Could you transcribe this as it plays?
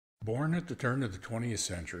Born at the turn of the 20th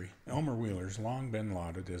century, Elmer Wheeler's long been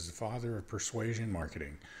lauded as the father of persuasion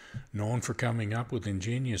marketing, known for coming up with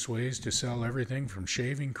ingenious ways to sell everything from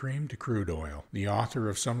shaving cream to crude oil. The author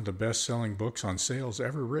of some of the best-selling books on sales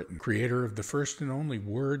ever written, creator of the first and only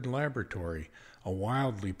Word Laboratory, a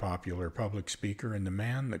wildly popular public speaker, and the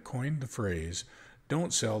man that coined the phrase,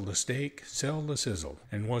 "Don't sell the steak, sell the sizzle,"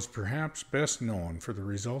 and was perhaps best known for the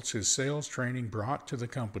results his sales training brought to the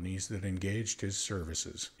companies that engaged his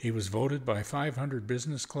services. He was voted by 500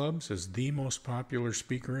 business clubs as the most popular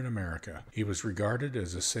speaker in America. He was regarded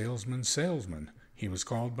as a salesman's salesman. He was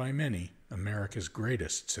called by many America's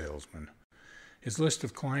greatest salesman. His list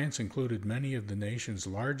of clients included many of the nation's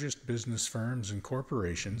largest business firms and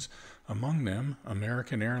corporations, among them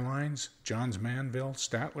American Airlines, Johns Manville,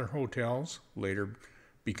 Statler Hotels, later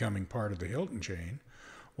becoming part of the Hilton chain,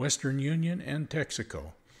 Western Union, and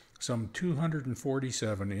Texaco, some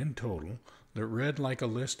 247 in total that read like a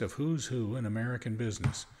list of who's who in American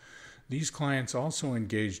business. These clients also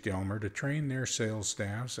engaged Elmer to train their sales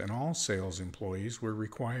staffs, and all sales employees were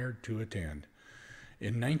required to attend.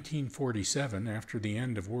 In 1947, after the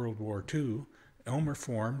end of World War II, Elmer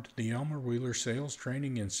formed the Elmer Wheeler Sales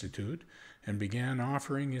Training Institute and began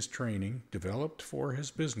offering his training, developed for his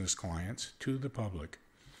business clients, to the public.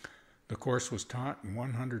 The course was taught in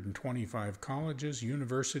 125 colleges,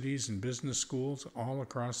 universities, and business schools all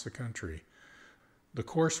across the country. The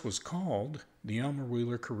course was called the Elmer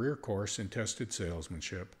Wheeler Career Course in Tested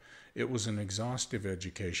Salesmanship. It was an exhaustive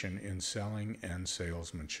education in selling and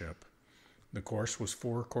salesmanship. The course was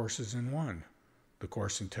 4 courses in one: the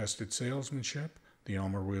course in tested salesmanship, the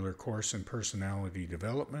Elmer Wheeler course in personality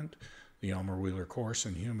development, the Elmer Wheeler course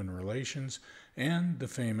in human relations, and the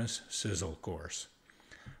famous Sizzle course.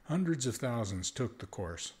 Hundreds of thousands took the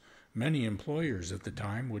course. Many employers at the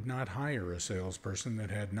time would not hire a salesperson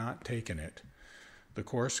that had not taken it. The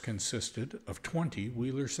course consisted of 20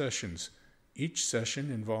 Wheeler sessions. Each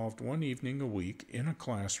session involved one evening a week in a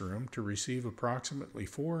classroom to receive approximately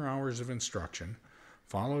 4 hours of instruction,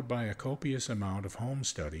 followed by a copious amount of home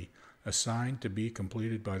study assigned to be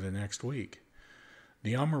completed by the next week.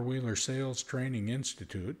 The Elmer Wheeler Sales Training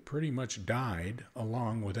Institute pretty much died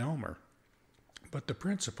along with Elmer, but the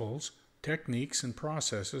principles, techniques, and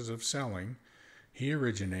processes of selling he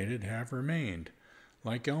originated have remained.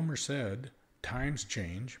 Like Elmer said, times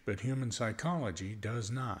change, but human psychology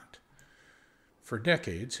does not. For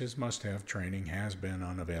decades, his must-have training has been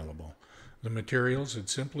unavailable. The materials had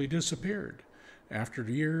simply disappeared. After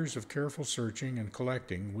years of careful searching and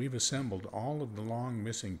collecting, we've assembled all of the long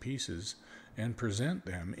missing pieces and present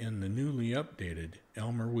them in the newly updated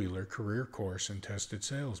Elmer Wheeler Career Course in Tested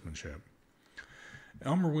Salesmanship.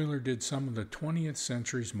 Elmer Wheeler did some of the 20th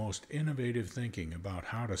century's most innovative thinking about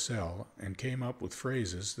how to sell and came up with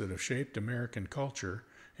phrases that have shaped American culture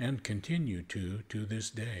and continue to this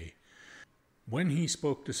day. When he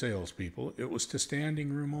spoke to salespeople, it was to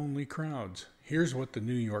standing room only crowds. Here's what the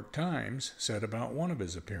New York Times said about one of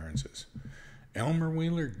his appearances. Elmer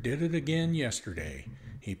Wheeler did it again yesterday.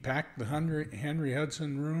 He packed the Henry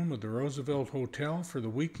Hudson room of the Roosevelt Hotel for the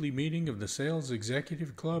weekly meeting of the Sales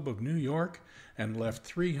Executive Club of New York and left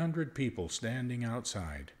 300 people standing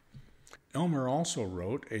outside. Elmer also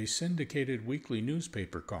wrote a syndicated weekly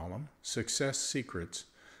newspaper column, Success Secrets,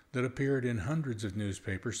 that appeared in hundreds of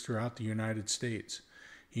newspapers throughout the United States.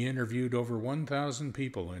 He interviewed over 1,000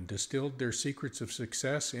 people and distilled their secrets of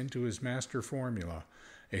success into his master formula,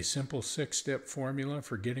 a simple 6-step formula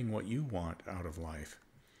for getting what you want out of life.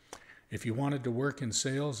 If you wanted to work in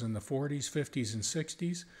sales in the 40s, 50s, and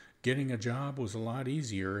 60s, getting a job was a lot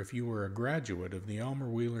easier if you were a graduate of the Elmer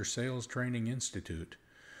Wheeler Sales Training Institute.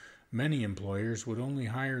 Many employers would only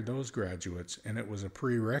hire those graduates, and it was a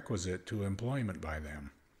prerequisite to employment by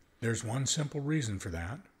them. There's one simple reason for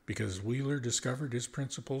that, because Wheeler discovered his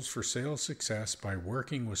principles for sales success by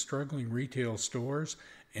working with struggling retail stores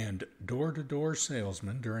and door-to-door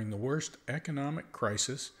salesmen during the worst economic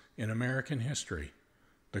crisis in American history,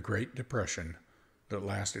 the Great Depression, that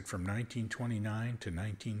lasted from 1929 to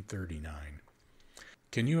 1939.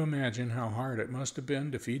 Can you imagine how hard it must have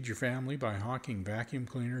been to feed your family by hawking vacuum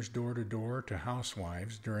cleaners door-to-door to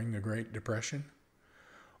housewives during the Great Depression?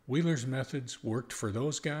 Wheeler's methods worked for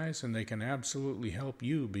those guys, and they can absolutely help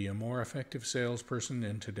you be a more effective salesperson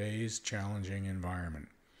in today's challenging environment.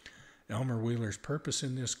 Elmer Wheeler's purpose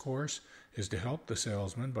in this course is to help the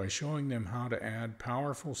salesman by showing them how to add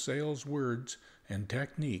powerful sales words and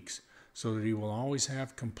techniques so that he will always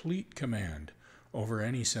have complete command over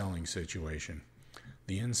any selling situation.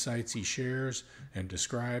 The insights he shares and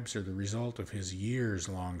describes are the result of his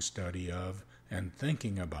years-long study of and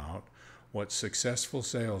thinking about what successful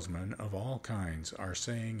salesmen of all kinds are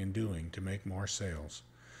saying and doing to make more sales.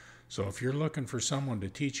 So if you're looking for someone to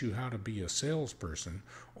teach you how to be a salesperson,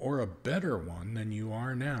 or a better one than you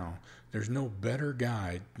are now, there's no better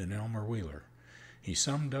guide than Elmer Wheeler. He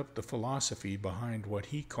summed up the philosophy behind what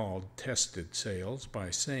he called tested sales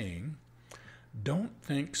by saying, "Don't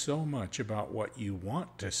think so much about what you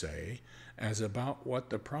want to say as about what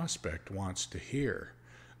the prospect wants to hear.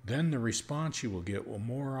 Then the response you will get will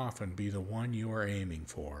more often be the one you are aiming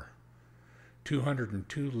for."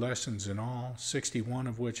 202 lessons in all, 61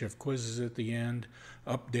 of which have quizzes at the end,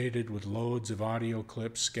 updated with loads of audio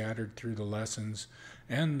clips scattered through the lessons,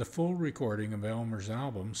 and the full recording of Elmer's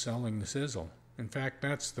album, Selling the Sizzle. In fact,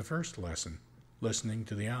 that's the first lesson, listening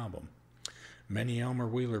to the album. Many Elmer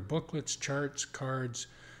Wheeler booklets, charts, cards,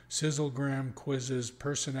 sizzlegram quizzes,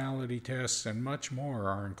 personality tests, and much more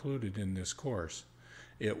are included in this course.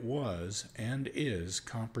 It was and is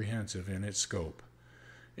comprehensive in its scope.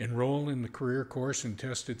 Enroll in the career course in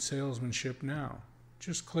tested salesmanship now.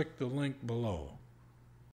 Just click the link below.